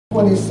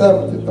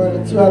27 to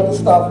 32. I have to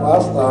stop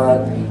where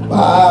my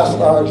eyes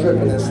started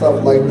dripping and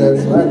stuff like that,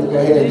 so I have to go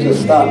ahead and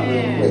just stop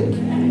real quick.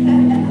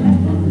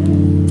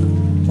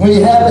 When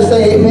you have it,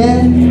 say amen.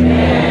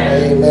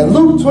 Amen.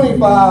 Luke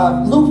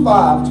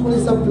 5,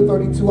 27 to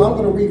 32. I'm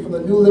going to read from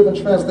the New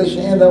Living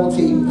Translation,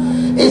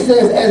 NLT. It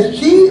says, as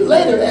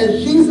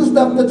Jesus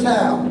left the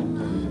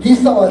town, he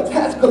saw a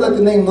tax collector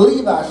named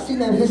Levi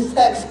sitting in his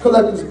tax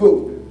collector's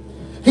booth.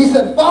 He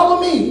said, follow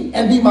me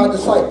and be my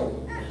disciple.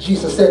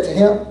 Jesus said to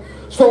him.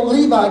 So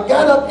Levi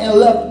got up and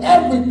left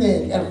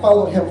everything and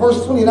followed him.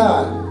 Verse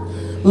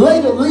 29.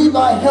 Later,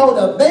 Levi held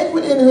a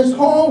banquet in his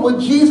home with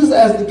Jesus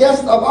as the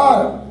guest of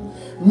honor.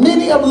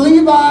 Many of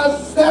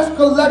Levi's tax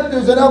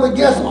collectors and other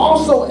guests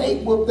also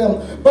ate with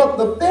them. But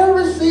the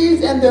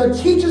Pharisees and their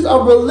teachers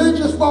of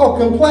religious law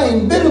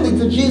complained bitterly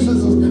to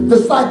Jesus'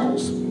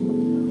 disciples.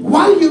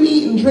 Why do you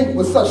eat and drink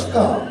with such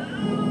scum?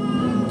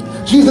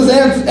 Jesus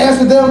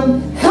answered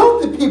them,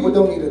 healthy people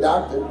don't need a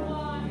doctor.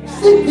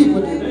 Sick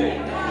people do.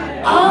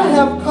 I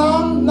have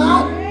come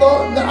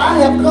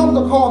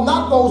to call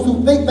not those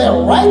who think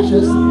they're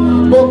righteous,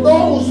 but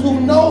those who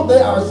know they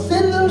are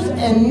sinners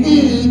and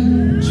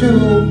need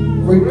to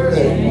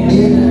repent.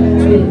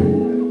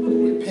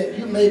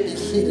 You may be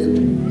seated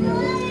in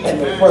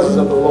the presence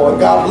of the Lord.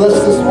 God bless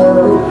this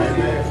word.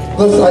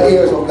 Bless our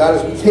ears, oh God,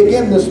 as we take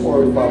in this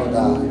word, Father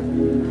God,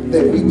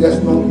 that we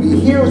just don't be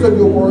hearers of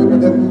your word,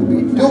 but that we will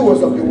be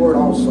doers of your word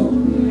also.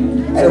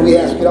 And we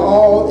ask it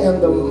all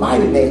in the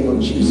mighty name of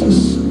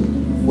Jesus.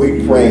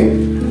 We pray.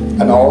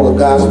 And all of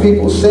God's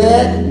people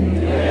said,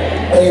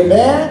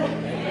 amen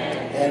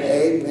and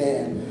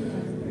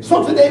amen.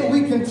 So today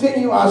we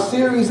continue our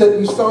series that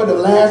we started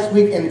last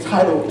week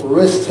entitled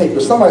Risk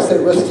Takers. Somebody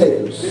say risk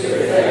takers.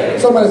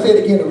 Somebody say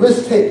it again,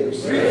 risk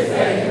takers.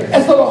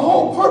 And so the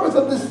whole purpose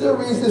of this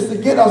series is to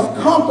get us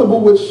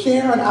comfortable with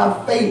sharing our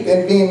faith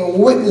and being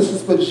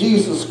witnesses for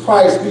Jesus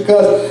Christ,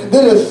 because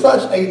there is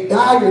such a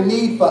dire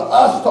need for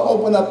us to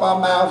open up our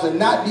mouths and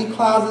not be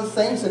closet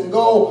saints and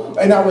go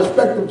in our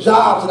respective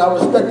jobs and our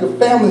respective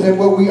families and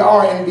where we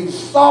are and be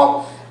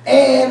salt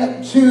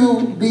and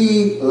to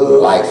be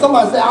light.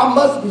 Somebody say, I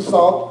must be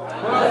salt.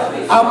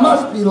 I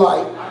must be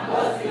light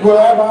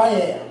wherever I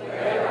am.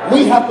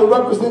 We have to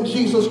represent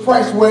Jesus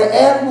Christ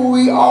wherever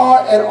we are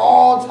at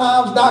all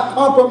times, not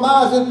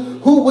compromising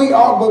who we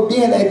are, but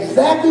being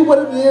exactly what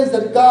it is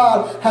that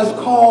God has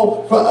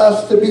called for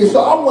us to be.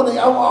 So I want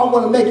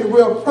to make it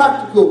real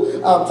practical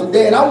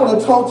today, and I want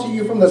to talk to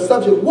you from the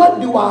subject, what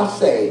do I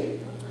say?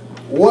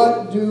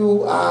 What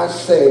do I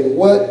say?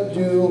 What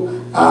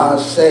do I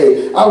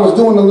say? I was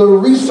doing a little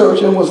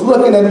research and was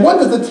looking at what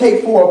does it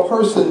take for a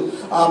person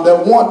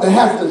that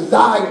has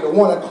desire to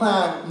want to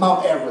climb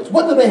Mount Everest.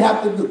 What do they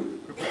have to do?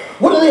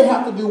 What do they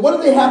have to do? What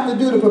do they have to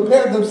do to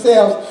prepare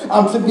themselves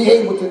to be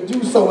able to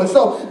do so? And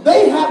so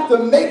they have to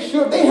make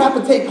sure, they have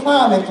to take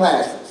climbing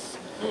classes.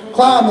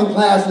 Climbing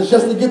classes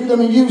just to get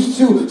them used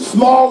to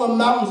smaller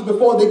mountains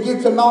before they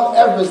get to Mount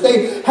Everest.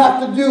 They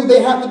have to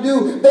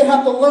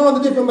learn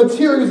the different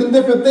materials and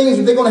different things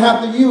that they're going to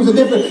have to use, the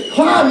different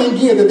climbing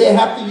gear that they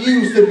have to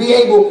use to be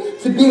able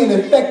to be an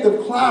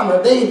effective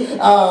climber. They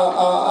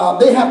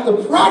have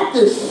to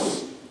practice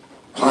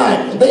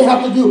climbing. They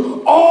have to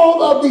do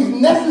all of these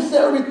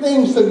necessary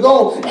things to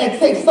go and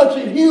take such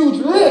a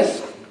huge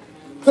risk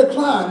to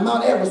climb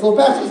Mount Everest. So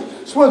Pastor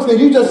Swins, can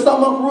you just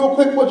sum up real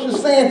quick what you're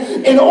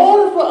saying? In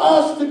order for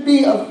us to be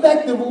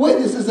effective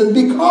witnesses and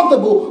be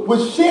comfortable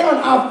with sharing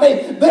our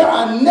faith, there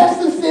are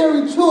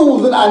necessary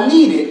tools that are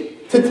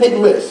needed to take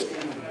risks.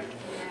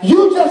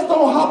 You just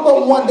don't hop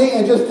up one day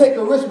and just take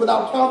a risk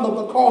without counting up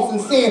the cost and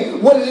seeing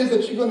what it is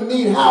that you're going to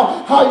need,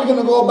 how you're going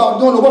to go about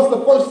doing it, what's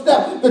the first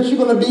step that you're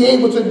going to be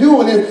able to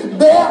do. And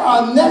there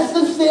are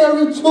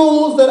necessary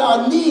tools that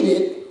are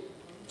needed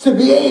to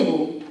be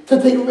able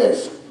to take a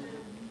risk.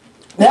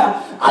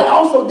 Now, I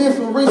also did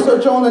some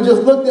research on and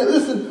just looked at,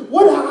 listen,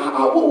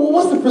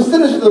 what's the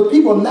percentage of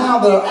people now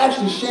that are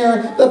actually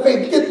sharing their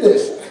faith? Get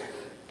this.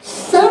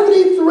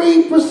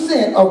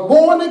 73% of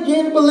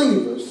born-again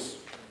believers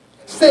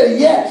said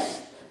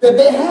yes, that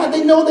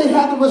they know they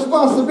have the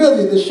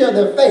responsibility to share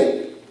their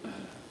faith.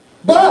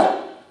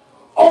 But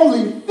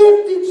only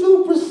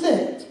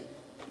 52%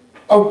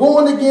 of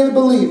born-again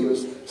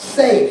believers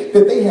say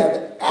that they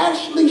have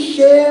actually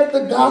shared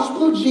the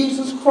gospel of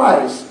Jesus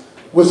Christ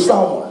with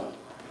someone.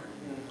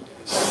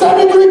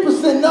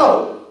 73%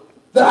 know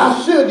that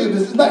I should do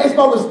this. It's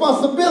my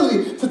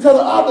responsibility to tell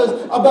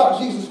others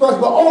about Jesus Christ,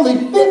 but only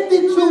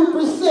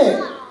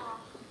 52%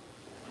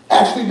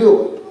 actually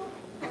do it.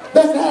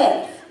 That's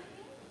half.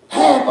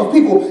 Half of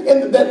people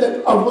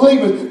that are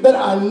believers that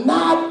are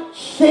not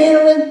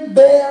sharing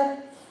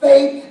their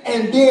faith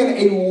and being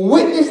a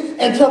witness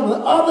and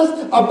telling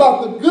others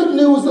about the good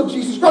news of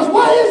Jesus Christ.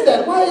 Why is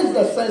that? Why is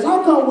that, saints?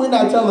 How come we're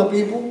not telling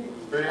people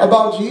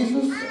about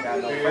Jesus?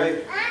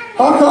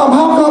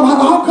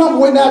 How come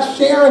we're not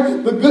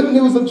sharing the good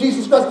news of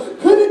Jesus Christ?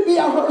 Could it be,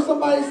 I heard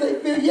somebody say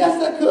fear? Yes,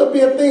 that could be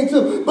a thing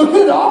too. But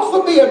could it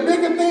also be a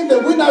bigger thing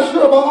that we're not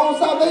sure of our own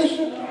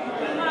salvation?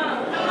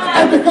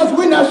 And because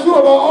we're not sure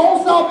of our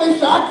own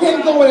salvation, I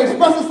can't go and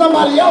express to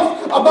somebody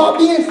else about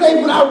being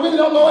saved when I really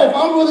don't know if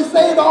I'm really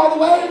saved all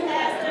the way.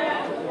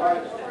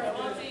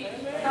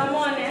 Come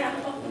on now.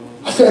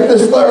 I said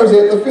this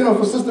Thursday at the funeral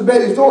for Sister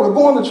Betty's daughter,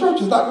 going to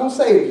church is not going to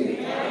save you.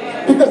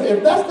 Because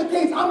if that's the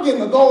case, I'm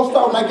getting a gold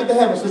star when I get to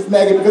heaven, Sister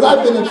Maggie, because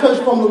I've been in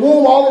church from the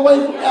womb all the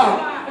way from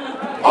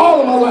out. All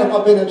of my life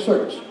I've been in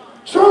church.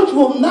 Church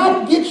will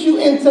not get you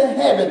into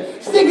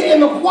heaven. Singing in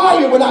the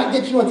choir will not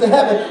get you into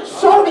heaven.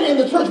 Serving in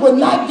the church will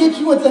not get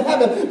you into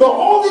heaven. The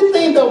only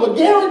thing that will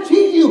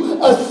guarantee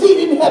you a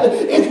seat in heaven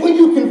is when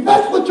you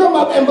confess with your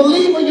mouth and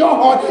believe in your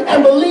heart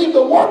and believe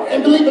the work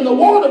and believe in the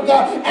word of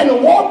God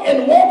and walk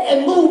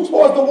and move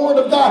towards the word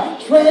of God,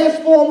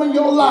 transforming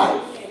your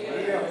life.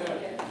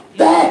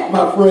 That,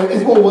 my friend,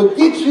 is what will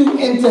get you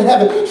into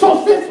heaven.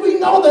 So since we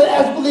know that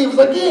as believers,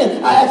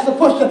 again, I ask the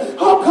question,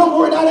 how come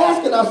we're not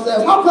asking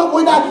ourselves? How come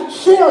we're not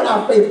sharing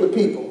our faith with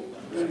people?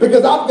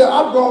 Because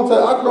I've grown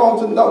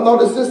to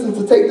notice this and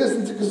to take this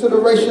into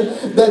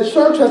consideration, that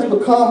church has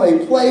become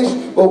a place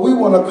where we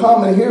want to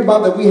come and hear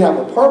about that we have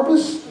a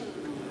purpose,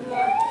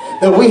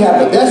 that we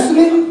have a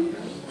destiny,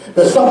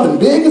 that something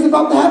big is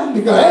about to happen.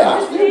 Because, hey,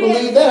 I still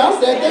believe that.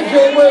 I said that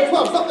January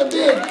 12th, something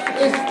big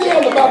is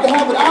still about to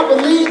happen. I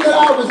believe that.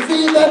 I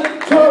received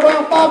that. Turn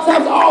around 5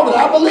 times, all that.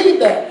 I believe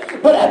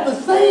that. But at the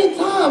same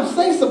time,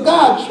 saints of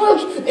God,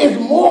 church is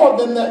more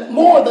than that,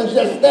 more than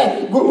just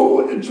that.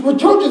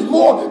 Church is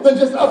more than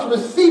just us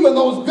receiving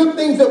those good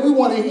things that we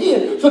want to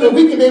hear so that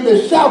we can be able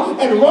to shout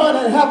and run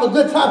and have a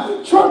good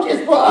time. Church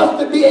is for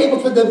us to be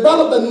able to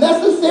develop the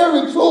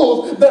necessary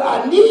tools that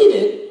are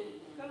needed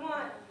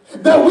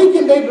that we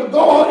can be able to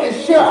go out and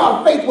share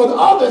our faith with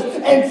others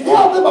and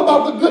tell them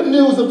about the good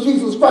news of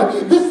Jesus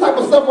Christ. This type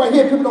of stuff right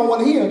here, people don't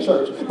want to hear in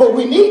church. But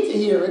we need to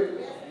hear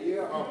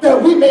it,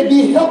 that we may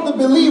be healthy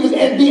believers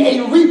and be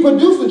a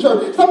reproducing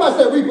church.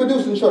 Somebody say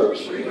reproducing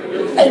church.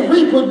 A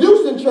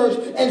reproducing church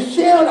and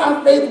sharing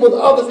our faith with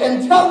others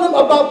and telling them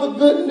about the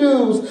good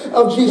news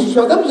of Jesus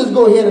Christ. Let me just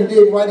go ahead and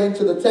dig right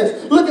into the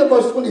text. Look at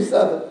verse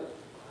 27.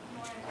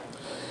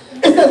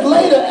 It says,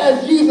 later,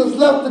 as Jesus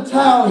left the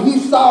town, he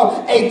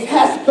saw a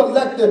tax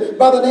collector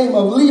by the name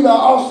of Levi,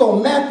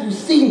 also Matthew,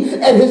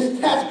 seated at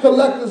his tax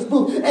collector's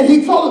booth. And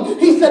he told him,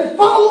 he said,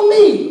 follow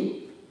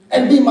me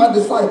and be my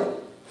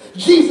disciple.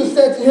 Jesus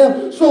said to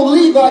him, so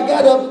Levi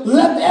got up,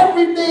 left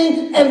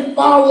everything and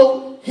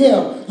followed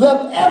him.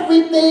 Left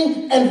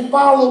everything and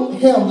followed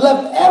him.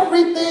 Left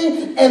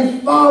everything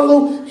and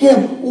followed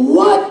him.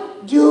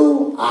 What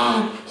do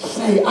I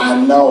say?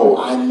 I know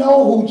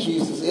who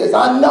Jesus is.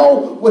 I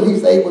know what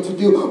he's able to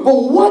do. But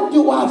what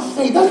do I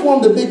say? That's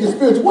one of the biggest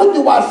spirits. What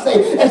do I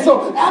say? And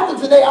so after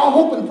today, I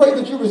hope and pray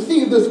that you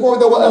receive this word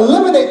that will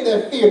eliminate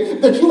their fear,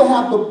 that you will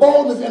have the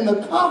boldness and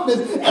the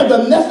confidence and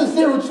the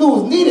necessary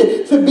tools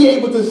needed to be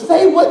able to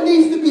say what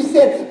needs to be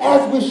said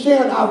as we're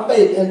sharing our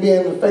faith and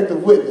being an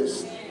effective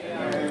witness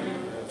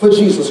for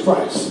Jesus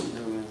Christ.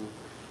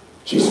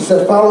 Jesus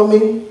said, follow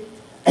me.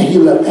 And he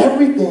left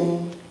everything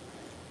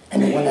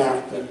and he went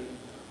after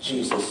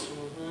Jesus.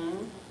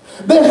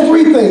 There's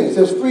three things.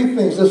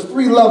 There's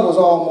three levels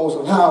almost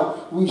of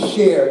how we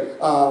share.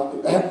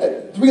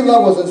 3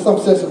 levels in some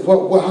sense of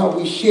how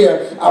we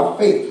share our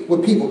faith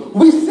with people.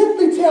 We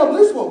simply tell,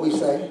 this is what we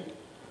say.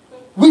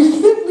 We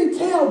simply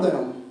tell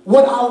them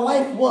what our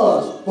life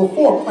was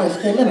before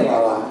Christ came into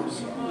our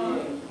lives.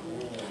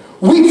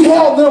 We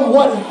tell them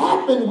what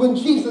happened when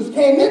Jesus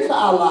came into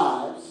our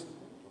lives.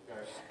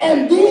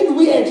 And then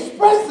we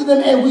express to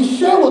them and we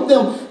share with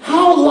them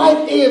how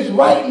life is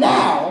right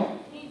now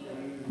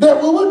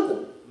that we're with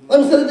them.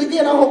 Let me say it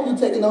again. I hope you're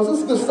taking notes. This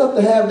is good stuff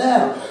to have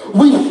now.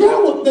 We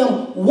share with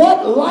them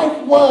what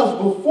life was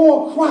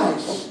before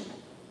Christ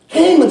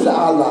came into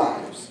our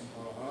lives.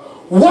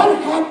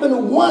 What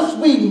happened once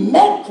we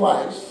met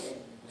Christ.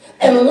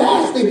 And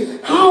lastly,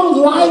 how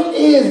life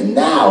is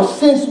now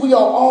since we are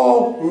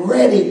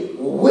already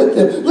with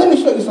him. Let me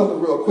show you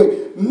something real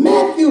quick.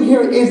 Matthew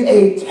here is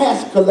a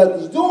tax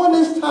collector. During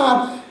this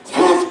time,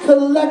 tax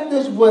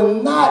collectors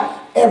were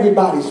not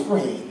everybody's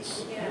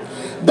friends.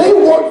 They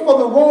worked for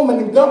the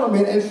Roman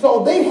government, and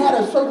so they had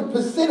a certain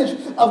percentage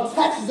of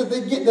taxes that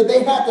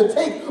they had to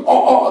take,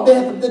 or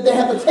that they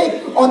had to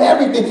take on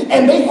everything.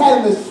 And they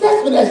had an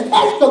assessment as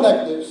tax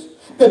collectors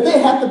that they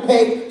had to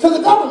pay to the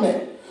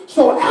government.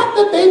 So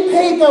after they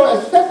paid their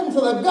assessment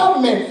to the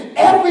government,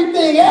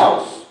 everything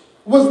else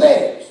was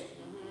theirs.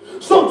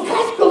 So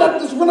tax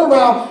collectors went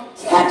around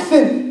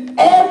taxing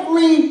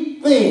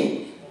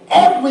everything,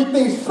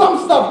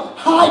 some stuff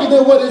higher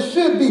than what it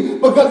should be,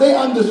 because they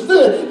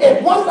understood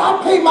if once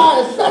I pay my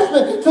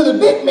assessment to the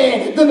big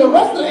man, then the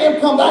rest of the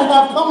income that I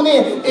have coming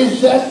in is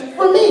just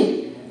for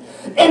me.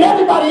 In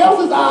everybody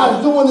else's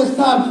eyes during this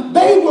time,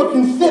 they were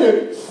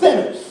considered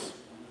sinners.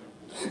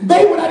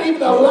 They were not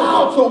even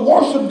allowed to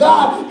worship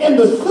God in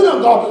the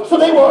synagogue. So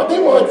they were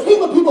a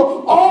team of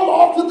people all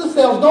off to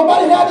themselves.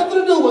 Nobody had nothing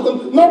to do with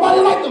them.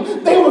 Nobody liked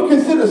them. They were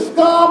considered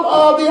scum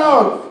of the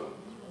earth.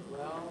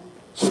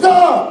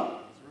 Scum.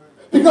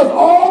 Because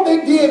all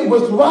they did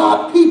was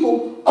rob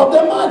people of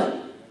their money.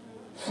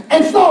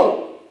 And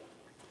so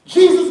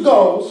Jesus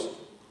goes,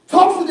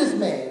 talks to this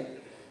man,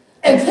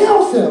 and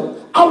tells him,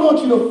 I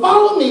want you to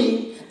follow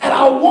me, and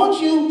I want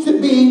you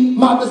to be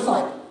my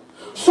disciple.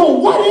 So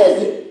what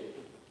is it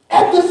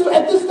at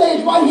this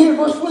stage right here,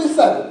 verse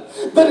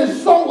 27, that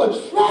is so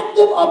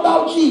attractive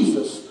about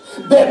Jesus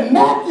that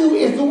Matthew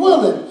is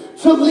willing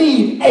to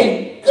leave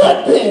a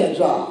good paying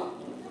job?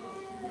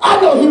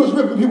 I know he was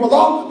ripping people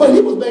off, but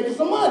he was making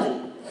some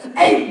money.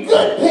 A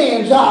good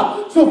paying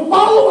job to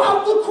follow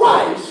after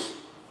Christ,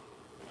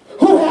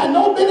 who had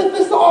no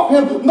benefits to offer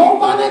him, no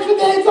financial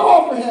gain to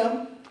offer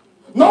him,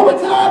 no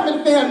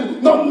retirement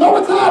plan, no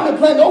retirement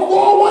plan, no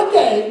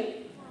 401k.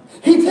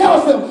 He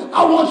tells him,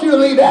 I want you to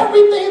leave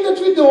everything that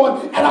you're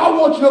doing, and I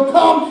want you to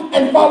come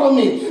and follow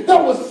me.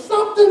 There was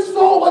something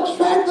so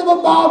attractive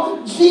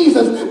about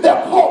Jesus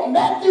that caught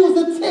Matthew's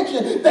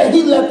attention that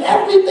he left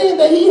everything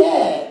that he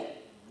had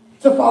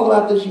to follow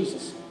after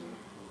Jesus.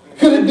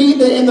 Could it be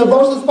that in the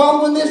verses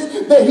following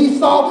this, that he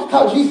saw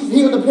how Jesus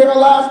healed the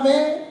paralyzed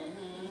man?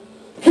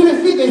 Could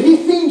it be that he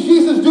seen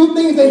Jesus do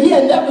things that he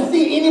had never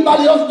seen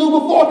anybody else do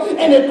before,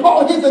 and it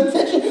caught his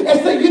attention and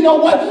said, you know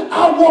what?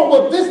 I want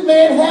what this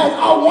man has.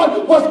 I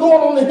want what's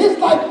going on in his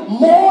life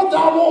more than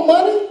I want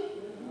money.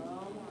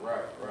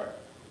 Right.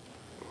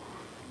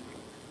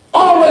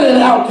 Already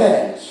an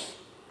outcast.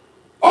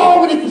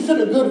 Already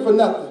considered good for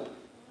nothing.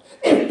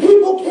 If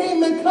people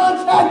came in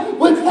contact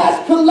with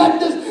tax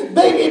collectors,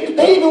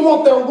 they even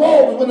want their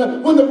robes. When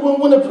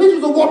the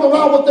preachers would walk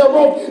around with their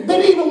robes,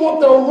 they didn't even want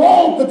their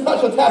robe to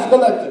touch a tax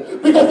collector.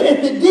 Because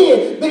if it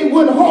did, they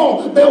went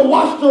home, they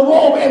washed the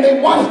robe, and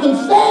they washed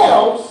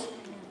themselves,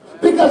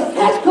 because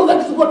tax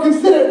collectors were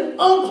considered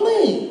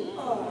unclean.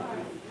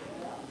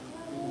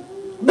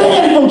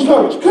 Banned from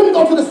church, couldn't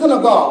go to the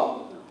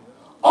synagogue.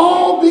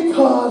 All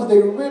because they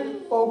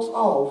ripped folks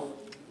off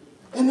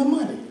in the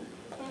money.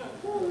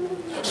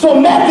 So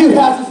Matthew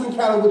has this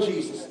encounter with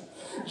Jesus.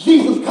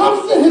 Jesus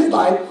comes to his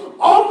life,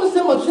 offers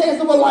him a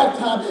chance of a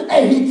lifetime,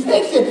 and he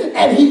takes it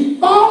and he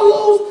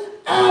follows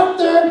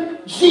after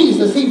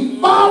Jesus. He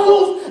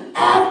follows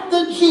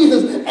after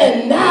Jesus.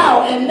 And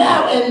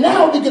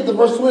now we get to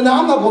verse 29.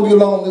 I'm not going to be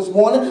long this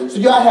morning, so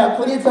y'all have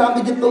plenty of time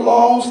to get the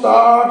Lone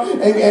Star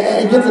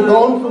and get the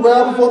Golden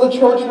Corral before the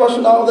church rush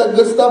and all that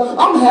good stuff.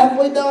 I'm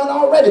halfway done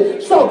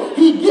already. So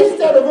he gets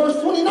there to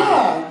verse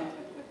 29,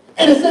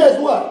 and it says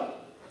what?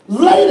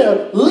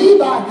 Later,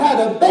 Levi had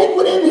a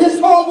banquet in his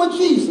home with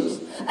Jesus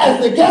as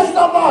the guest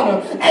of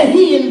honor, and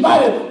he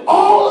invited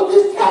all of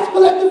his tax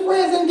collector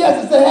friends and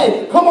guests and said,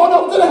 hey, come on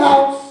up to the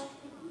house.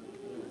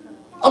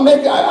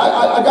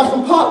 I got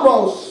some pot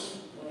roast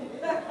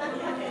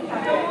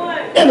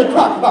in the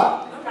crock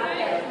pot.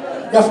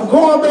 Got some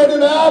cornbread in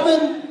the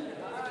oven.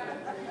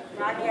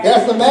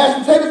 Got some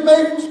mashed potatoes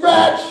made from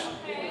scratch.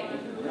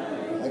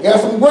 I got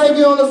some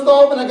gravy on the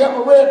stove, and I got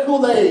my red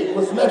Kool-Aid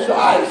with some extra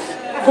ice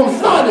from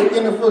Sonic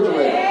in the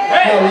refrigerator.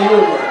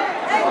 Hallelujah.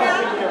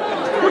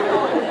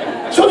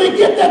 So they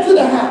get that to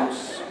the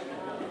house.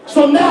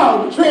 So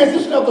now, the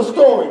transition of the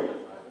story.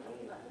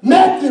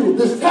 Matthew,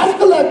 this tax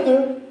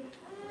collector,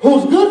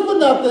 who's good for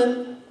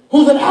nothing,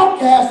 who's an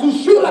outcast,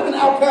 who's treated like an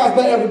outcast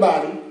by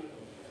everybody,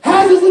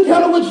 has this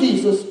encounter with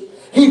Jesus.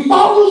 He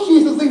follows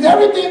Jesus, leaves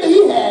everything that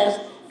he has,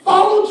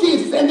 follows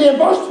Jesus, and then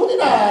verse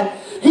 29,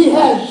 he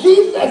has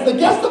Jesus as the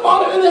guest of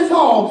honor in his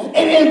home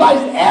and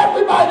invites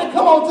everybody to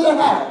come on to the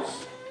house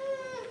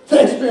to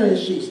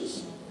experience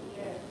Jesus.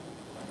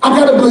 I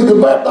got to believe, the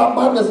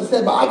Bible doesn't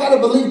say, but I got to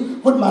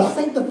believe with my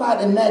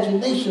sanctified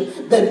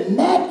imagination that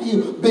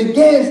Matthew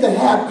begins to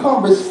have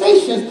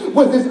conversations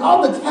with his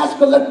other tax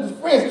collector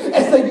friends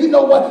and say, you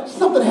know what,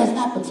 something has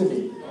happened to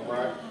me.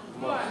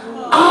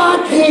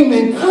 I came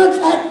in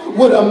contact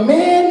with a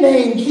man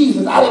named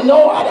Jesus. I didn't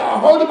know. I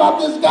heard about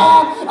this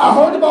guy. I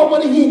heard about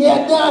what he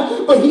had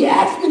done, but he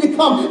asked me to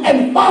come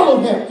and follow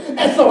him.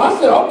 And so I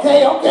said,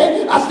 okay.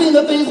 I seen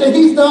the things that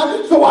he's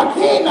done, so I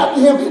came after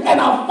him and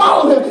I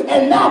followed him.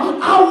 And now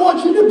I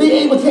want you to be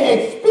able to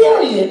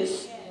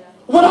experience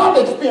what I've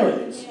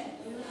experienced.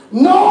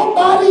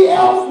 Nobody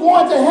else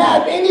wanted to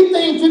have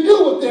anything to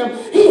do with them.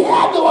 He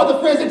had no other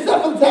friends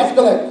except for the tax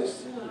collectors.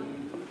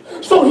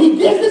 So he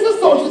gets his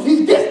associates,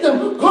 he gets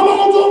them, come on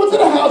over to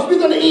the house, we're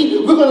going to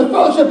eat, we're going to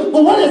fellowship.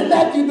 But what is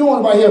Matthew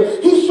doing right here?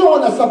 He's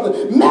showing us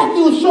something.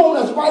 Matthew is showing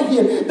us right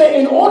here that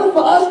in order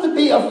for us to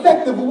be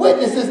effective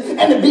witnesses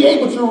and to be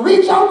able to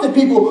reach out to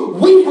people,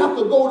 we have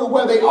to go to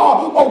where they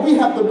are, or we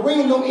have to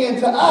bring them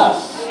into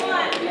us.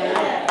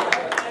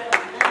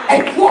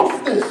 A close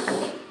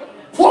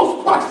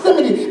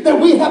proximity that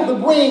we have to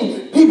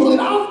bring people in.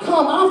 I've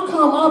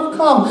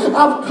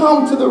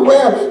come to the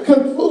rare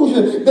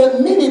conclusion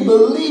that many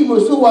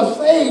believers who are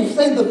saved,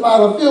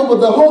 sanctified, and filled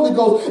with the Holy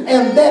Ghost,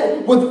 and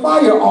that with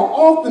fire, are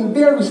often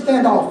very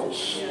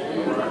standoffish.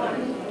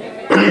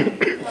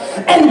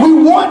 And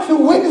we want to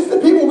witness to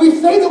people. We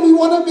say that we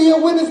want to be a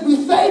witness. We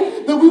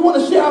say that we want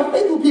to share our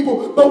faith with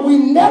people, but we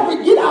never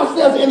get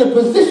ourselves in a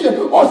position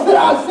or set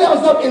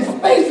ourselves up in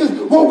spaces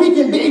where we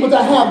can be able to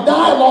have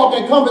dialogue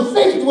and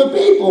conversations with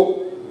people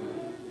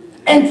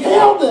and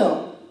tell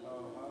them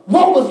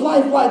what was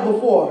life like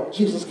before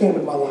Jesus came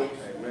into my life.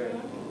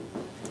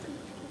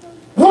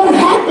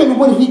 happened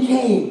when he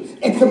came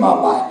into my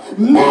life.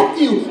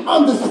 Matthew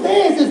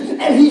understands this,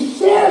 and he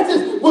shares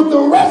this with the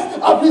rest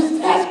of his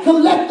tax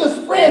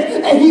collector's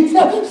friends, and he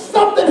tells,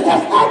 something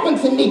has happened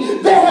to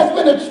me. There has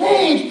been a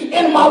change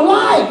in my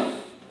life.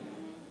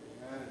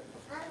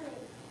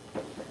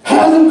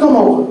 Has him come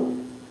over.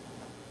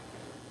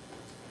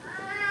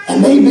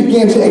 And they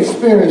begin to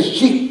experience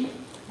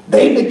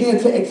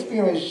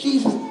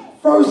Jesus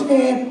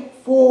firsthand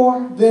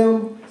for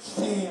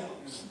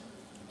themselves.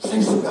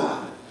 Saints of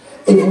God,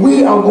 if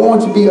we are going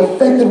to be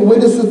effective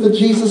witnesses to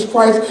Jesus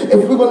Christ,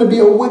 if we're going to be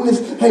a witness,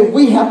 hey,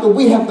 we have to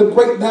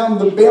break down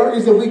the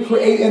barriers that we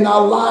create in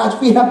our lives.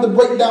 We have to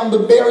break down the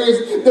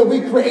barriers that we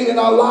create in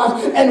our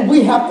lives, and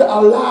we have to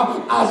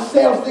allow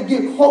ourselves to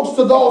get close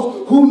to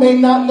those who may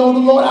not know the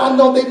Lord. I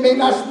know they may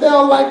not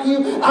smell like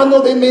you. I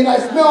know they may not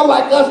smell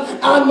like us.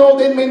 I know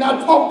they may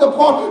not talk the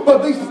part,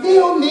 but they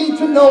still need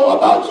to know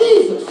about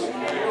Jesus.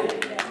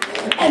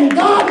 And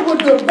God would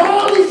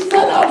divinely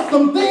set up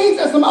some things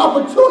and some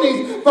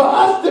opportunities for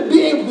us to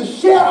be able to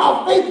share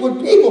our faith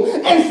with people.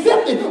 And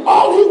simply,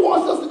 all he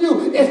wants us to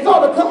do is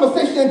start a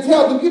conversation and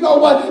tell them, you know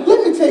what,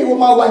 let me tell you what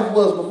my life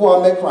was before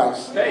I met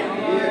Christ.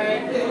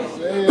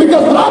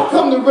 Because what I've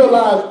come to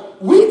realize,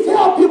 we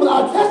tell people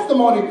our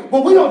testimony,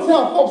 but we don't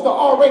tell folks the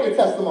R-rated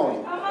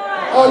testimony.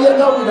 Oh, yeah,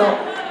 no, we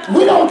don't.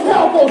 We don't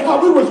tell folks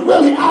how we was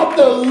really out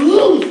there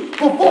loose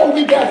before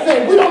we got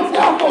saved. We don't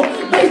tell folks,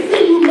 they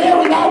see you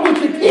married out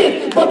with your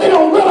kids, but they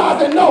don't realize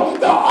and know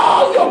that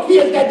all your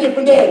kids got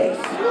different daddies.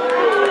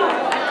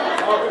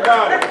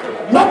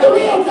 Not the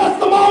real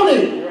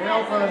testimony.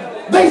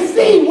 They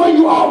see where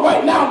you are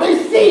right now.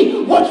 They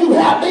see what you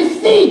have. They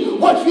see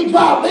what you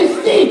drive. They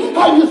see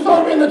how you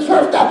serve in the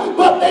church now,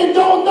 but they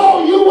don't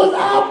know you was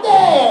out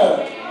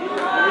there.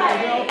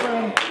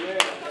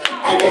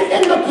 And it's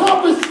in the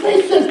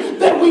conversations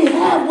that we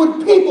have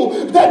with people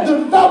that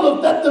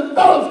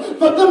develops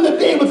for them to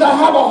be able to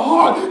have a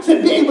heart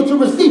to be able to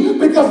receive.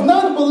 Because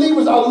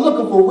non-believers are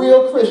looking for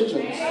real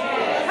Christians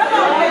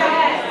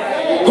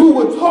who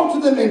would talk to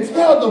them and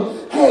tell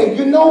them, hey,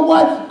 you know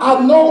what? I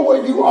know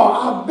where you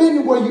are. I've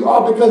been where you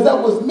are because that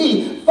was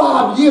me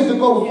 5 years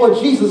ago before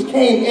Jesus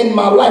came in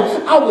my life.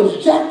 I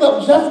was jacked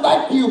up just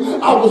like you.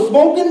 I was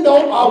smoking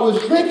dope. I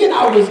was drinking.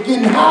 I was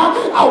getting high.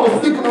 I was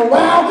sticking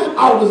around.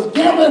 I was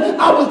gambling.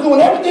 I was doing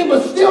everything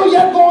but still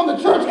yet going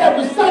to church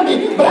every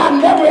Sunday. But I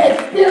never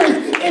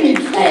experienced any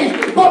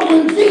change. But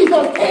when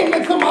Jesus came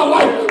into my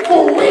life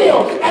for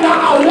real and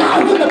I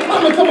allowed him to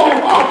come into my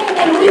heart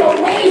and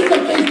rearrange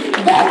some things,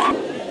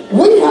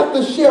 we have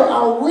to share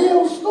our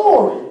real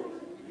story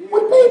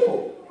with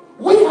people.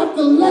 We have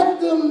to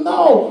let them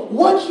know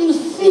what you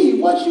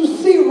see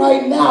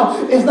right now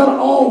is not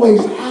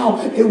always how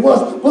it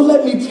was. But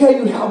let me tell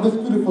you how this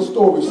beautiful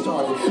story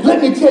started.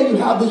 Let me tell you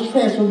how this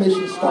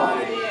transformation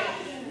started.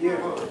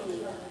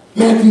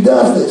 Matthew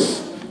does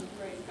this.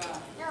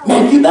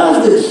 Matthew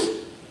does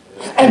this.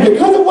 And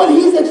because of what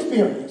he's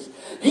experienced,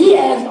 he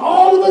asked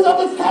all of his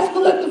other tax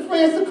collector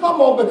friends to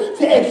come over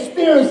to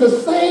experience the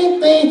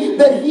same thing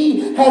that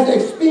he has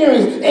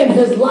experienced in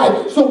his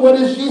life. So what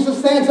is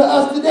Jesus saying to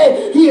us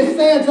today? He is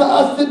saying to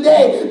us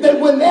today that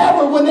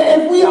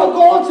if we are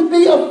going to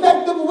be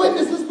effective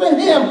witnesses for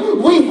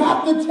him, we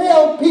have to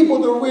tell people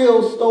the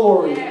real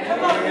story.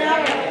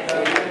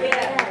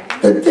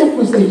 The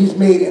difference that he's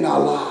made in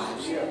our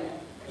lives.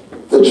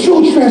 The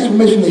true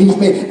transformation that he's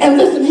made. And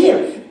listen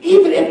here.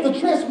 Even if the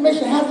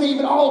transformation hasn't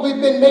even always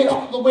been made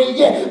all the way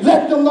yet,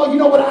 let them know, you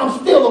know what, I'm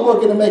still a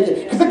working to make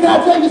it. Because can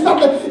I tell you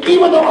something?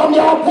 Even though I'm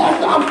your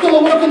pastor, I'm still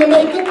a working to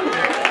make it.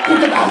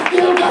 Because I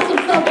still got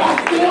some stuff I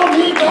still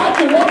need God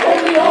to work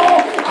on me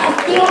on. I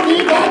still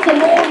need God to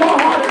mold my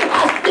heart.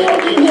 I still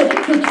need him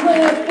to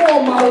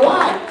transform my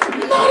life.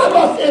 None of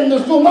us in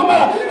this room, no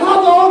matter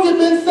how long you've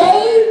been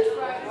saved,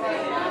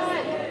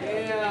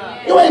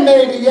 you ain't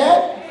made it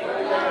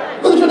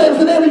yet. Look at your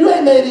neighbor and say, neighbor, you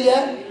ain't made it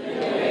yet.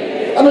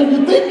 I know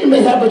you think you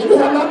may have, but you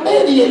have not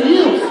made it yet.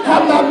 You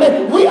have not made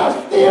it. We are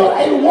still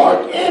a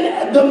work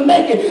in the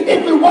making.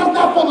 If it was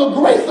not for the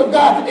grace of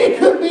God, it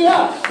could be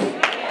us.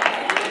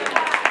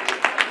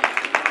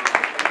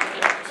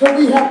 So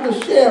we have to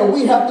share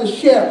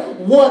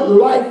what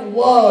life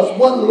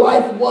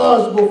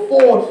was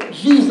before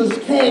Jesus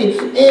came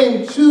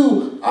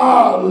into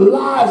our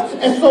lives.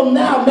 And so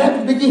now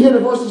Matthew, begin here to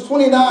verses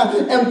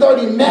 29 and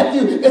 30.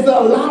 Matthew is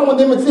allowing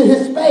them into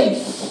his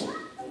space.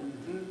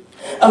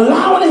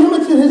 Allowing him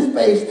into his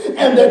space,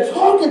 and they're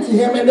talking to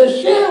him, and they're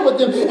sharing with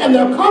him, and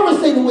they're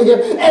conversating with him.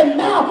 And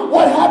now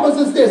what happens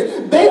is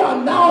this. They are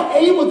now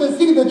able to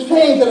see the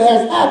change that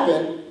has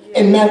happened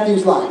in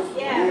Matthew's life.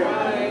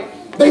 Yeah.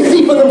 They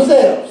see for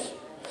themselves.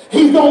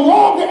 He's no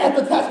longer at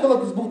the tax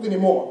collector's booth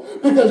anymore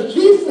because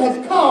Jesus has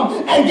come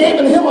and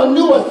given him a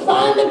new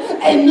assignment,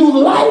 a new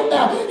life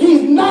now.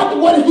 He's not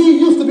what he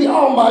used to be.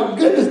 Oh my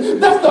goodness.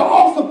 That's the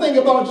awesome thing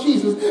about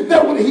Jesus,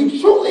 that when he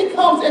truly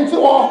comes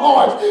into our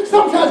hearts,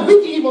 sometimes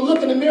we can even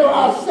look in the mirror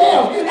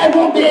ourselves and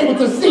won't be able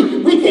to see.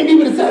 We can't be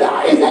able to say,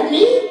 is that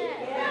me?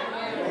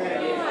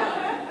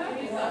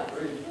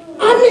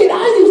 I mean,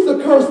 I used to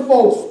curse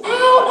folks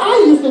out.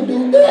 I used to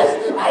do this.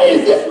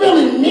 Is this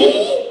really me?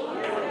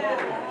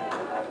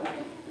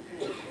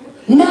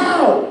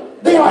 Now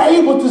they are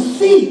able to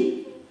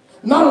see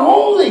not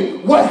only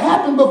what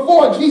happened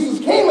before Jesus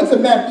came into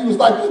Matthew's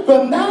life,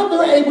 but now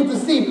they're able to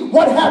see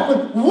what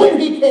happened when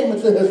he came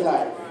into his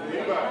life.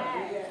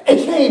 A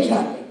change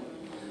happened.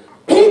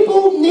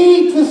 People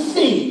need to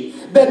see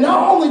that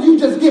not only you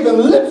just giving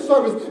lip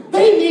service,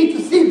 they need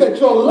to see that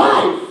your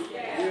life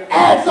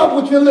adds up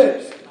with your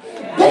lips.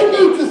 They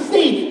need to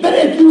see that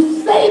if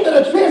you say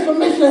that a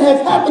transformation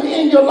has happened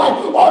in your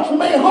life, or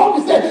Tremaine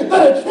Hawkins said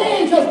that a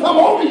change has come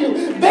over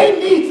you, they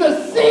need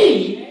to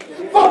see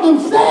for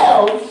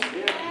themselves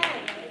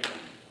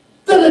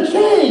that a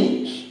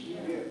change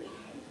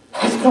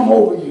has come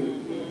over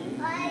you.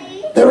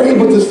 They're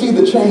able to see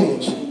the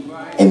change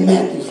in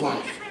Matthew's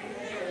life.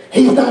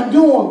 He's not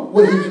doing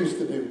what he used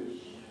to do.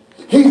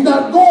 He's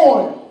not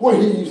going where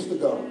he used to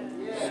go.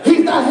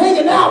 He's not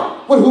hanging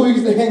out with who he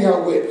used to hang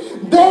out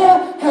with.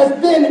 There has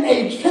been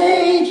a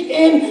change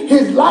in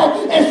his life.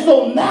 And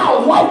so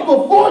now, life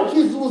before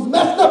Jesus was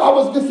messed up, I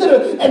was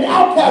considered an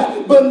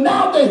outcast. But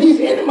now that he's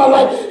in my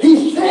life,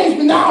 he's changed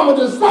me. Now I'm a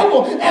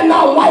disciple. And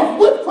now life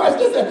with Christ.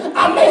 Listen,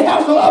 I may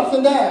have some ups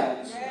and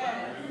downs.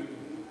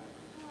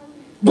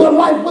 But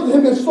life with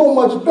him is so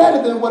much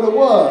better than what it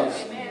was.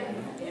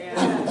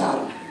 Life without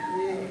him.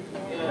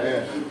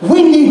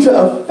 We need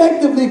to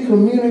effectively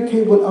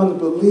communicate with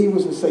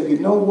unbelievers and say, you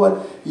know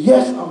what?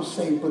 Yes, I'm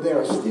saved, but there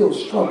are still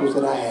struggles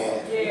that I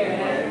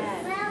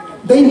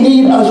have. They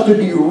need us to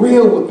be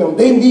real with them.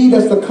 They need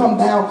us to come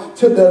down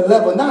to their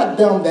level, not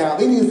dumb down.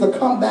 They need us to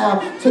come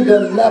down to their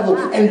level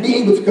and be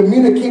able to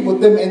communicate with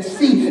them and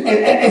see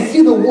and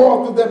see the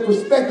world through their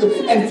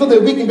perspective, and so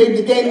that we can be able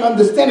to gain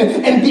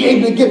understanding and be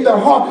able to get their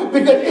heart.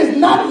 Because it's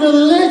not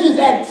religious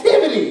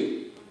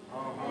activity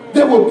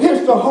that will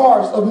pierce the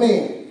hearts of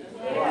men.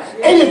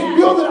 And it's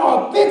building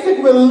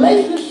authentic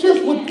relationships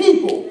with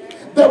people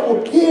that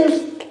will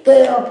pierce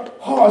their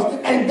hearts.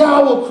 And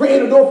God will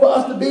create a door for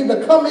us to be able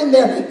to come in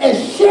there and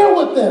share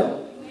with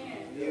them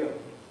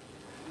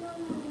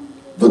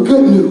the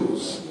good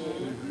news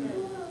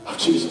of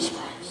Jesus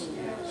Christ.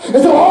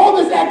 And so all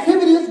this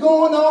activity is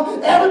going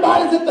on.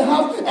 Everybody's at the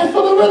house. And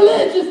so the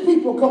religious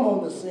people come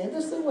on the scene.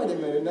 They say, wait a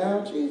minute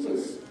now,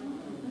 Jesus.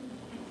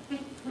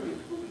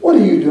 What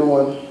are you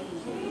doing?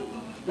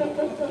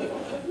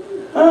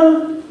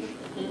 Huh?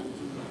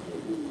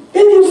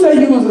 Didn't you say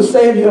you was the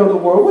savior of the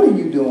world? What are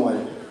you doing?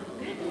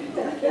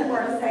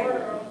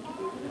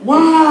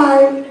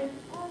 Why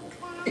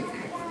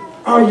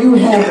are you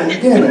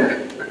having dinner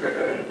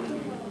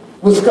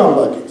with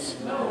scumbuckets?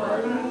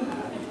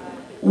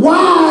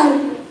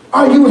 Why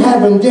are you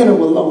having dinner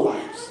with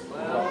lowlifes?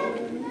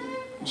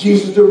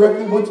 Jesus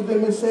directly went to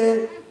them and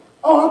said,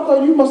 oh, I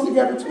thought you must have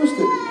got it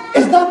twisted.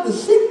 It's not the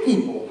sick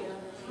people.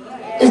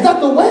 It's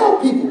not the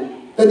well people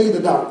that need the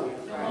doctor.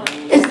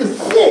 It's the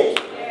sick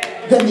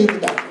that need the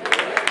doctor.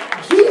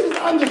 Jesus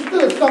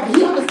understood something.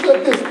 He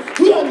understood this.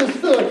 He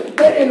understood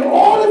that in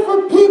order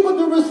for people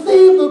to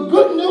receive the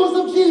good news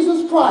of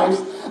Jesus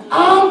Christ,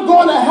 I'm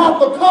going to have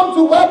to come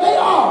to where they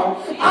are.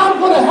 I'm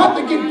going to have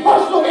to get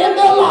personal in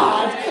their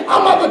lives.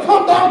 I'm going to have to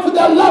come down to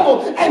their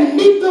level and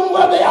meet them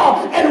where they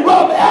are and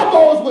rub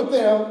elbows with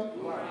them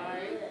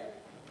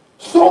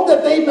so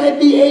that they may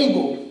be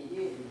able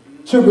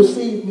to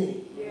receive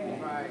me.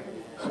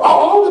 Are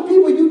all the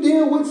people you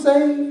deal with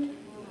saved?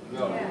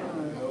 No.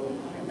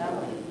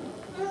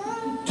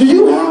 Do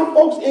you have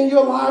folks in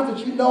your life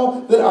that you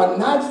know that are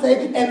not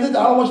saved? And I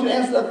don't want you to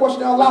answer that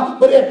question out loud,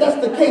 but if that's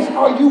the case,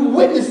 are you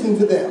witnessing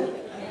to them?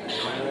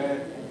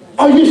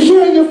 Are you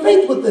sharing your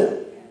faith with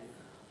them?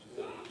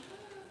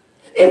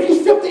 If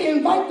you simply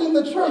invite them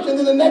to church and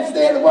then the next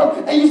day at work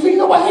and you say, you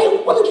know what,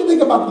 hey, what did you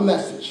think about the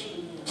message?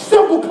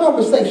 Simple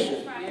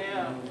conversation.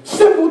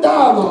 Simple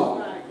dialogue.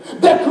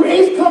 That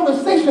creates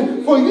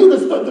conversation for you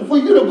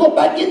to go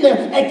back in there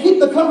and keep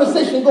the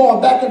conversation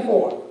going back and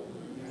forth.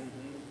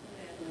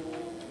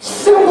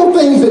 Simple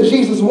things that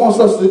Jesus wants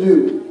us to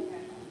do,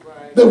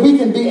 that we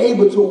can be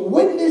able to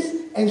witness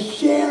and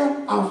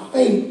share our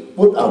faith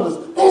with others.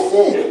 That's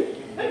it.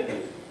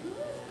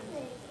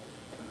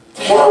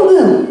 Tell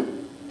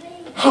them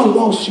how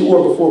lost you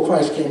were before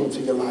Christ came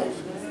into your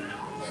life.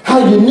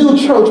 How you knew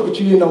church, but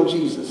you didn't know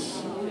Jesus.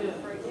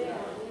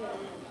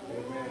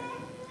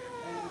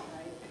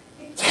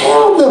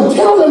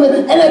 Tell them,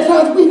 and at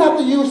times we have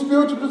to use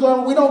spiritual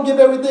discernment. We don't give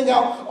everything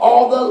out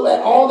all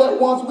at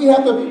once. We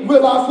have to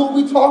realize who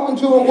we're talking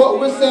to and what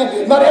we're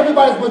saying. Not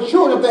everybody's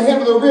mature enough to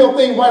handle the real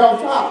thing right on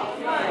top.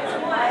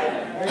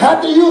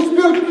 Have to use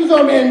spiritual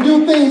discernment and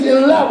do things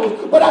in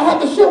levels. But I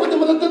have to share with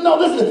them and let them know,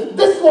 listen,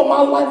 this is what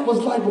my life was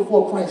like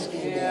before Christ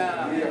came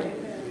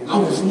in. I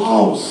was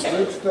lost.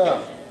 Good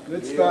stuff.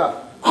 Good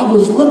stuff. I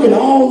was looking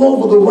all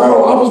over the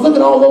world. I was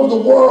looking all over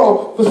the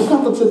world for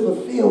something to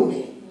fulfill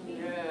me.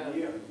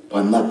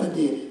 But nothing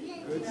did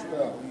it. Good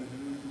stuff.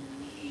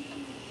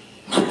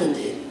 Nothing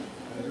did it.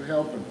 You're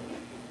helping.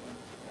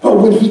 But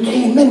when he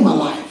came in my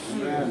life,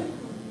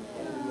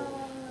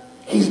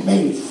 he's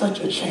made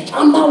such a change.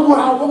 I'm not where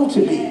I want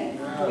to be.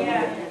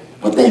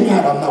 But thank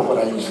God I'm not what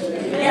I used to be.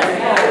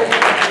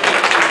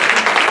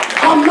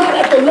 I'm not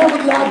at the level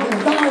that I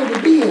desire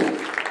to be at.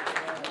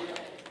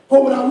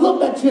 But when I look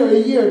back to a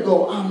year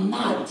ago, I'm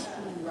not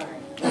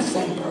that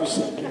same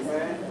person.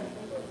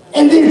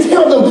 And then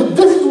tell them,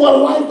 this is what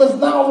life is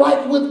now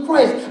like with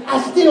Christ.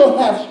 I still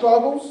have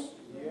struggles.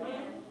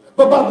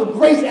 But by the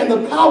grace and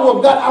the power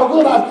of God, I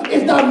realize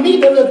it's not me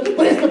that lives,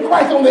 but it's the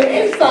Christ on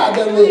the inside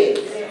that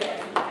lives.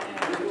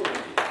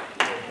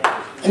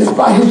 And it's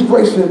by his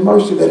grace and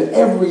mercy that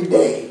every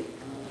day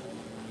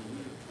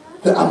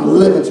that I'm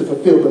living to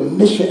fulfill the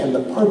mission and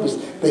the purpose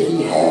that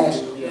he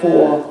has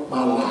for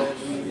my life.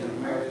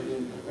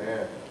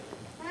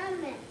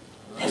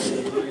 That's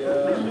it.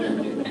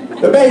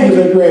 The babies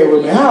are agreeing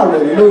with me.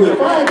 Hallelujah.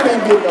 If I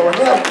can't get no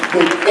help, the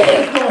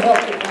kids don't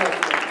help the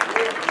pastor.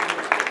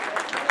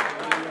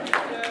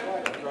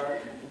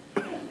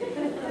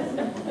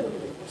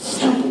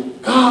 Simple.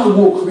 God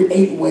will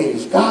create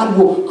ways. God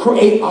will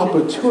create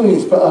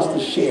opportunities for us to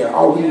share.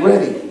 Are we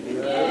ready?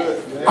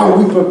 Are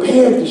we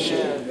prepared to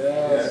share?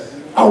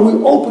 Are we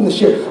open to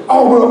share?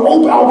 Are we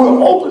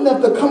open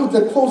enough to come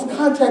into close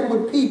contact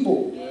with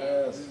people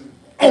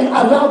and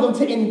allow them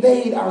to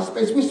invade our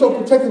space? We're so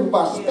protective of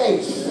our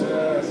space.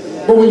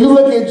 But when you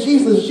look at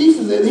Jesus,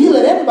 he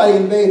let everybody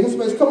invade his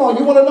space. Come on,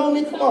 you want to know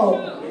me? Come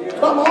on.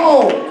 Come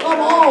on. Come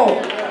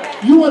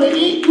on. You want to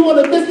eat? You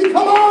want to visit?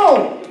 Come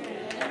on.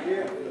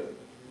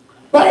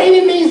 By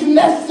any means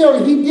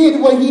necessary, he did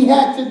what he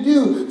had to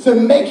do to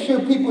make sure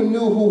people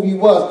knew who he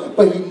was.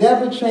 But he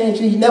never changed.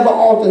 He never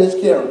altered his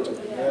character.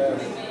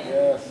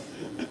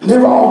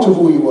 Never altered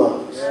who he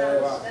was.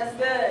 That's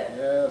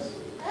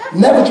good.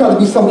 Never tried to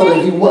be something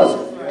that he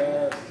wasn't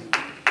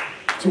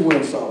to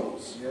win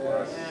souls.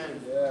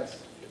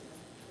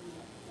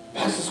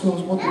 Pastor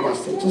Swims, what do I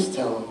say? Just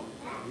tell him.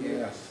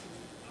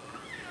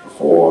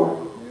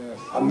 Before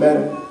I met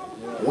him,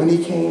 when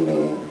he came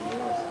in,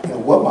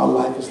 and what my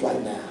life is like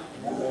now.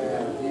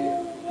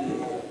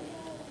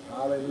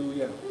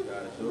 Hallelujah.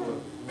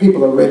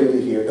 People are ready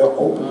to hear. They're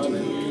open to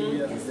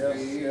hear.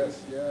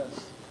 Yes.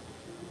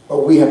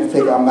 But we have to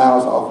take our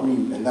mouths off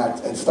mute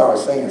and start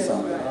saying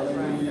something.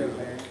 Hallelujah.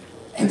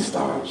 And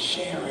start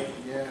sharing.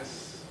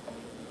 Yes.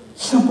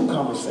 Simple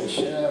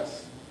conversation.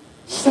 Yes.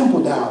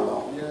 Simple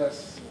dialogue.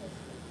 Yes.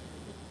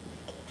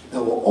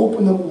 That will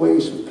open up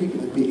ways for people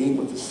to be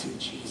able to see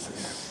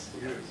Jesus.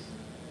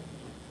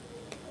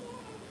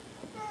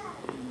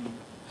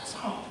 That's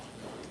all.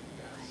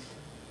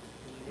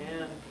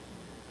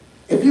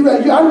 If you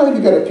got, I know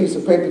you got a piece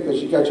of paper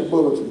because you got your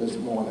bulletin this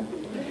morning.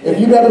 If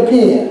you got a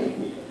pen,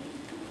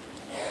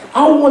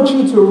 I want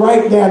you to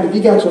write down, if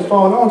you got your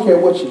phone, I don't care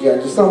what you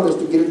got, just something just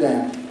to get it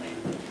down.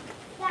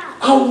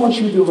 I want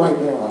you to write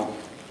down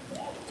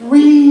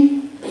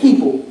 3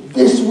 people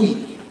this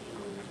week.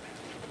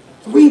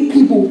 3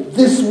 people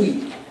this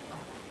week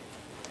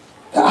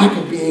that I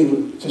could be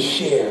able to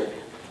share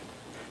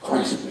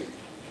Christ with.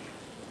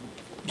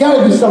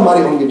 Got to be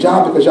somebody on your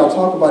job because y'all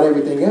talk about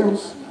everything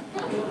else.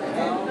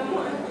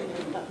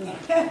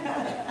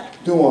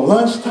 Doing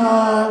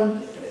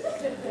lunchtime,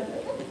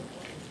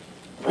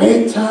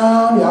 break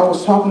time, y'all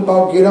was talking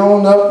about get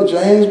on up the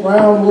James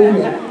Brown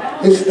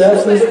movement, his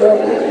steps and stuff.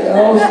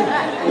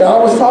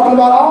 Y'all was talking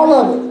about all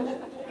of it.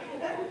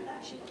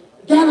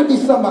 Gotta be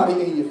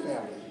somebody in your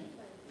family.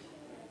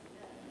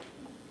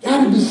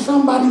 Gotta be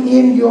somebody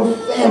in your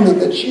family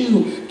that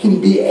you can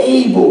be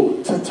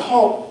able to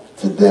talk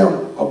to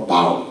them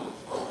about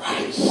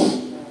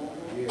Christ.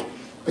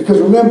 Because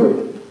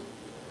remember,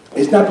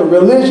 it's not the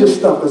religious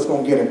stuff that's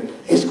going to get them.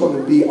 It's going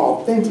to be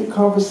authentic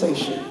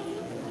conversation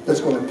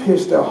that's going to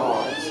pierce their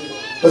hearts.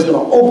 That's going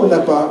to open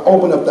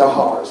up their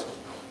hearts.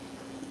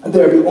 And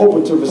they'll be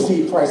open to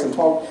receive Christ and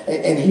talk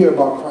and hear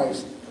about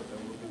Christ.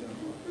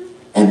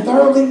 And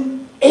thirdly,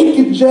 it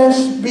could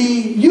just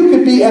be, you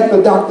could be at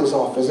the doctor's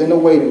office in the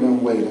waiting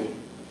room waiting.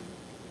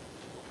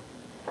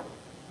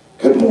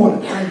 Good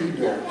morning, how you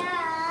doing?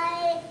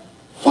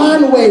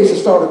 Find ways to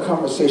start a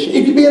conversation.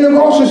 It could be in the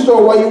grocery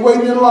store while you're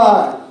waiting in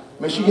line.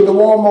 Make sure you get to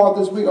Walmart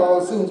this week.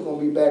 All soon it's going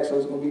to be back, so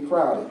it's going to be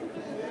crowded.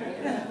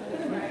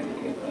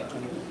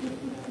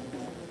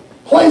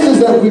 Places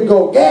that we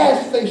go,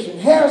 gas station,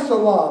 hair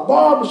salon,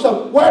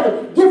 barbershop,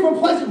 wherever, different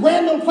places,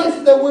 random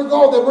places that we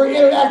go, that we're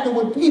interacting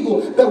with people,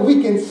 that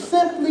we can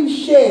simply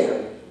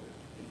share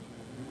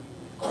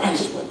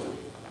Christ with them.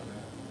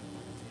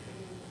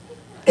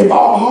 If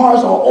our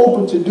hearts are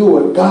open to do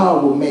it,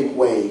 God will make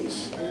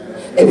ways.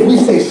 If we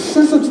stay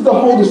sensitive to the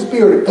Holy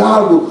Spirit,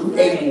 God will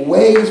create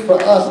ways for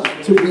us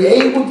to be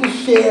able to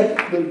share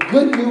the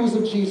good news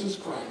of Jesus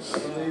Christ.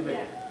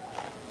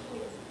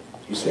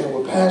 You saying,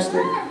 well, Pastor,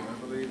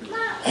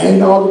 I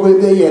ain't all the way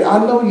there yet.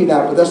 I know you're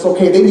not, but that's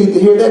okay. They need to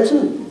hear that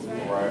too.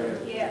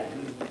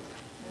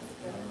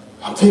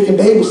 I'm taking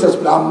baby steps,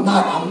 but I'm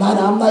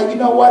not, you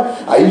know what?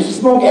 I used to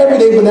smoke every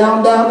day, but now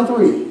I'm down to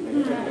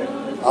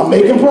 3. I'm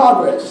making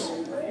progress.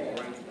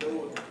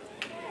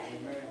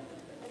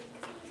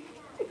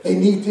 They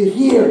need to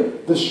hear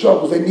the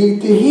struggles. They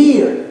need to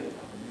hear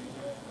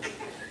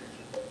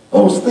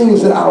those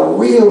things that are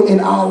real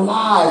in our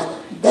lives.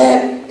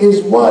 That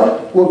is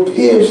what will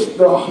pierce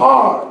the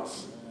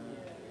hearts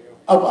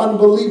of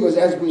unbelievers,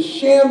 as we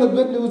share the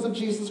good news of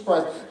Jesus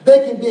Christ,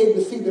 they can be able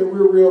to see that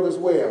we're real as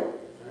well.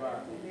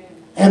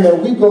 And that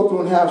we go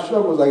through and have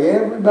struggles like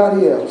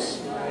everybody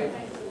else.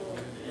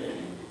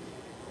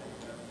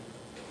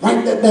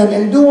 Write that down.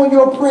 And during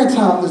your prayer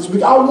time this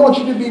week, I want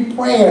you to be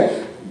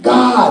praying,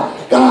 God,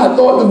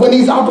 Lord, when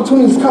these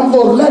opportunities come,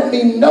 Lord, let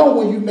me know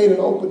when you made an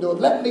open door.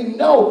 Let me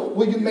know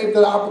when you made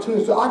that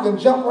opportunity so I can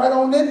jump right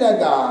on in there,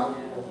 God,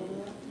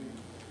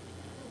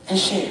 and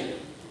share.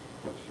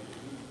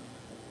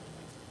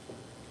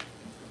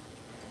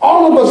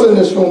 All of us in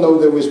this room know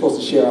that we're supposed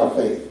to share our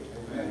faith.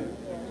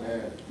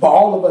 But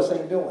all of us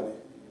ain't doing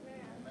it.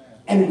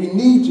 And we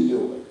need to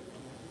do it.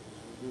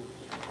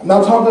 I'm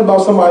not talking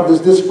about somebody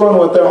that's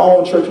disgruntled at their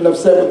own church and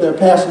upset with their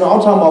pastor. No,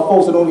 I'm talking about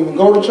folks that don't even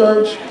go to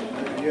church,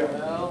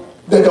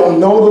 that don't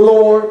know the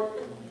Lord.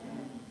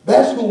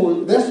 That's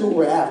who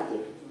we're after.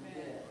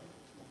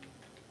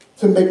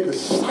 To make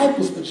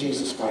disciples for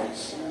Jesus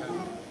Christ.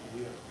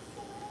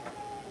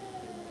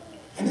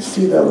 And to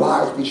see their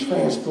lives be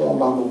transformed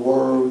by the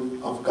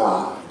Word of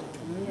God.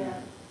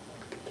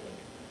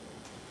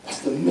 That's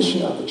the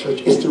mission of the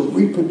church, is to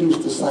reproduce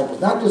disciples.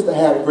 Not just to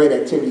have great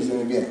activities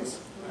and events,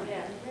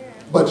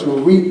 but to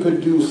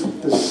reproduce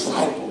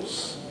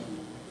disciples.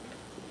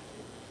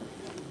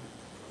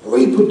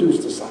 Reproduce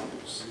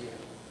disciples.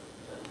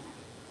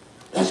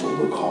 That's what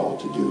we're called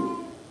to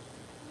do.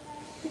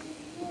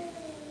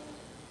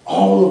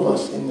 All of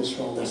us in this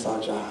room, that's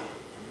our job.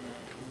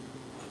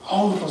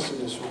 All of us in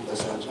this room,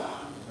 that's our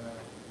job.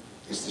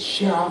 Is to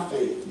share our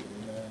faith.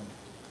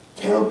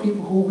 Tell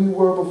people who we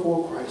were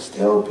before Christ.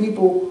 Tell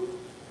people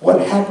what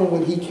happened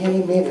when he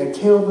came in, and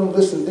tell them,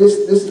 listen, this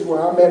is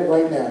where I'm at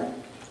right now.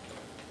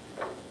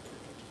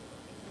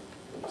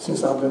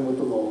 Since I've been with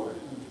the Lord.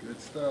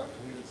 Good stuff.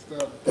 Good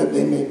stuff. That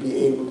they may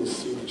be able to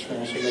see the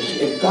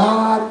transformation. If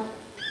God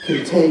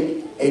can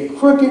take a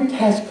crooked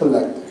tax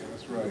collector.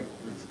 That's right.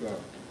 Good stuff.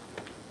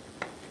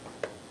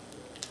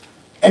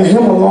 And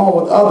him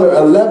along with other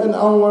 11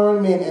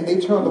 unlearned men, and they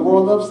turn the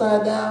world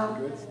upside down.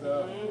 Good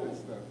stuff. Good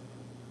stuff.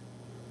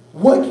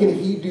 What can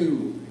he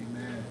do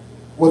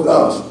with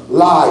us?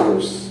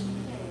 Liars,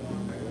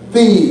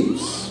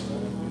 thieves,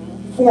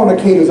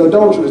 fornicators,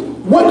 adulterers.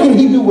 What can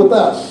he do with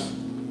us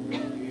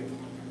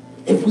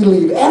if we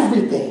leave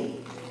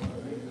everything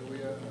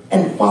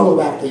and follow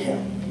after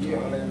him?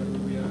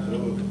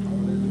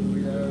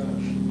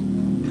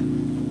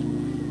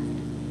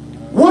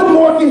 What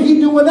more can he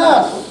do with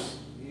us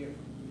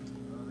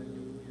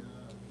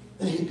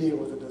than he did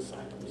with the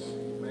disciples?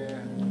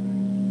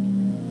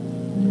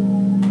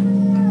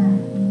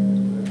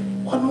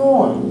 What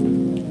more?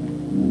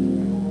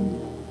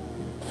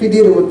 If he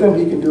did it with them,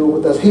 he can do it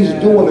with us. He's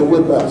doing it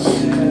with us.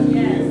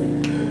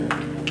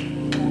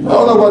 I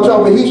don't know about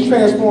y'all, but he's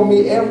transformed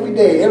me every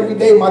day. Every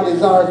day my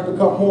desires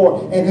become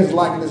more in his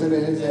likeness and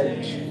in his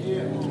image.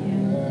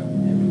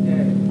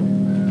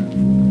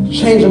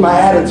 Changing my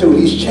attitude.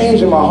 He's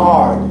changing my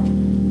heart.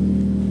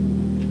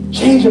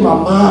 Changing my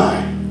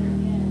mind.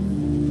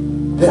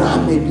 That I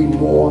may be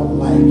more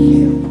like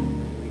him.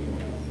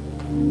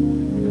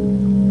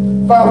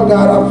 Father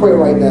God, I pray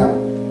right now.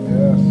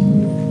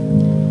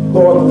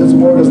 Lord, that this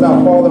word is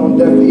not falling on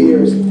deaf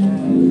ears.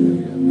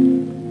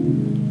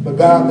 But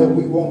God, that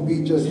we won't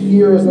be just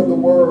hearers of the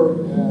word.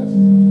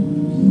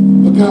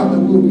 But God, that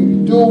we'll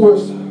be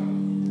doers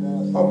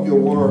of your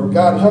word.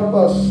 God, help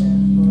us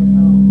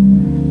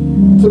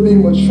to be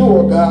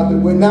mature, God, that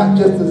we're not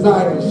just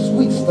desiring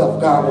sweet stuff,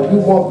 God, but we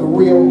want the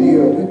real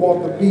deal. We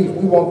want the beef.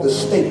 We want the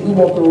steak. We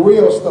want the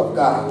real stuff,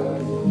 God,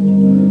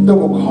 that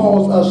will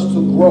cause us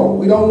to grow.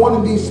 We don't want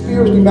to be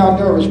spiritually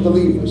malnourished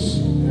believers.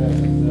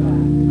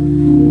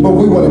 But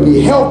we want to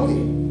be healthy